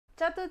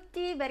Ciao a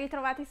tutti, ben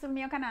ritrovati sul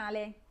mio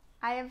canale.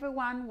 Hi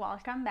everyone,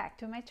 welcome back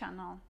to my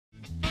channel.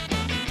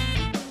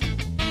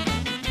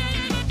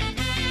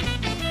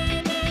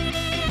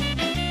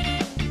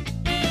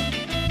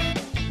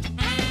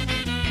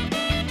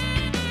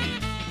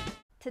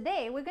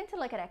 Today we're going to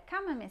look at a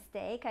common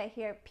mistake I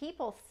hear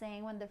people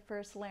saying when they're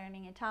first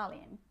learning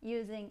Italian,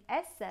 using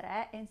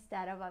essere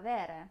instead of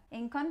avere.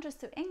 In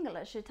contrast to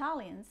English,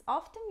 Italians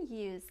often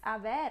use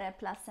avere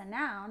plus a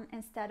noun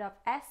instead of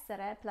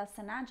essere plus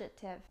an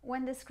adjective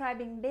when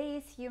describing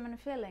base human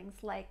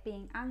feelings like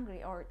being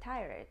angry or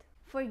tired.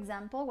 For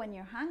example, when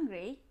you're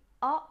hungry,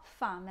 ho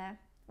fame,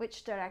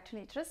 which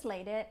directly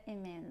translated it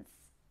means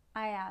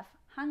I have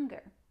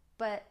hunger,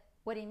 but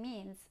what it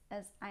means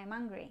is I'm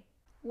hungry.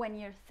 When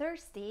you're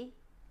thirsty,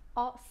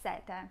 ho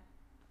sete,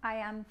 I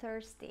am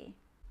thirsty.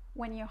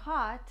 When you're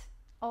hot,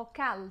 ho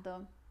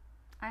caldo,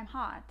 I'm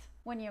hot.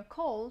 When you're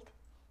cold,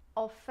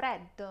 ho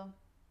freddo,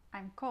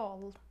 I'm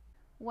cold.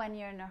 When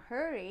you're in a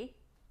hurry,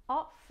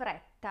 ho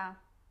fretta,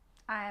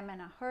 I am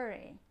in a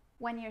hurry.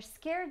 When you're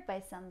scared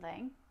by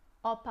something,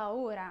 ho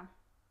paura,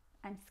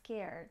 I'm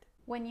scared.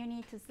 When you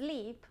need to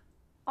sleep,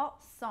 ho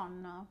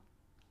sonno,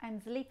 I'm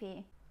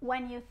sleepy.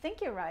 When you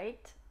think you're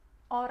right,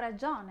 ho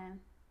ragione,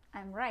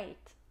 I'm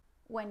right.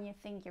 When you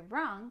think you're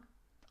wrong,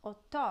 ho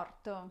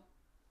torto,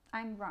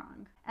 I'm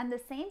wrong. And the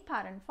same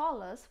pattern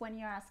follows when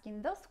you're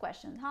asking those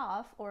questions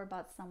of or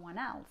about someone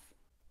else.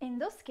 In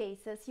those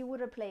cases, you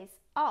would replace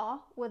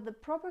ho with the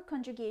proper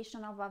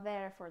conjugation of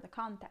avere for the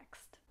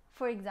context.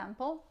 For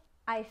example,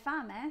 hai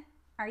fame,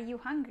 are you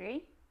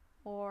hungry?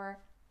 Or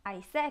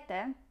hai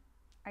sete,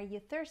 are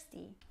you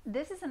thirsty?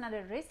 This is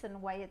another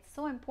reason why it's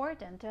so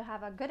important to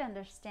have a good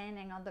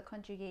understanding of the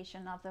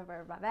conjugation of the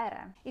verb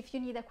avere. If you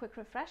need a quick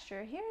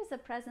refresher, here is a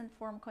present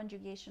form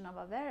conjugation of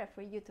avere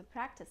for you to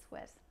practice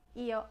with.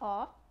 Io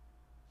ho,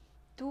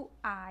 tu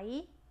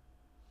hai,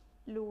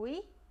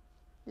 lui,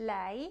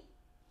 lei,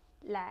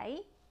 lei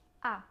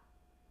ha.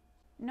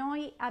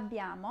 Noi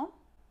abbiamo,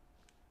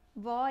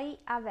 voi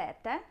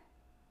avete,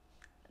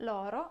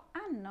 loro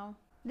hanno.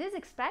 These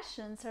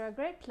expressions are a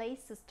great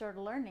place to start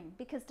learning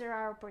because there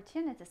are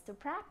opportunities to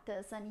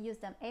practice and use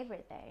them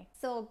every day.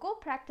 So go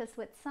practice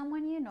with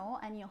someone you know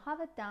and you'll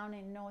have it down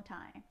in no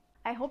time.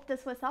 I hope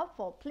this was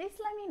helpful. Please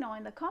let me know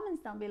in the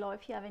comments down below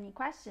if you have any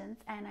questions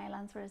and I'll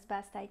answer as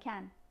best I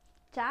can.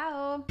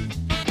 Ciao!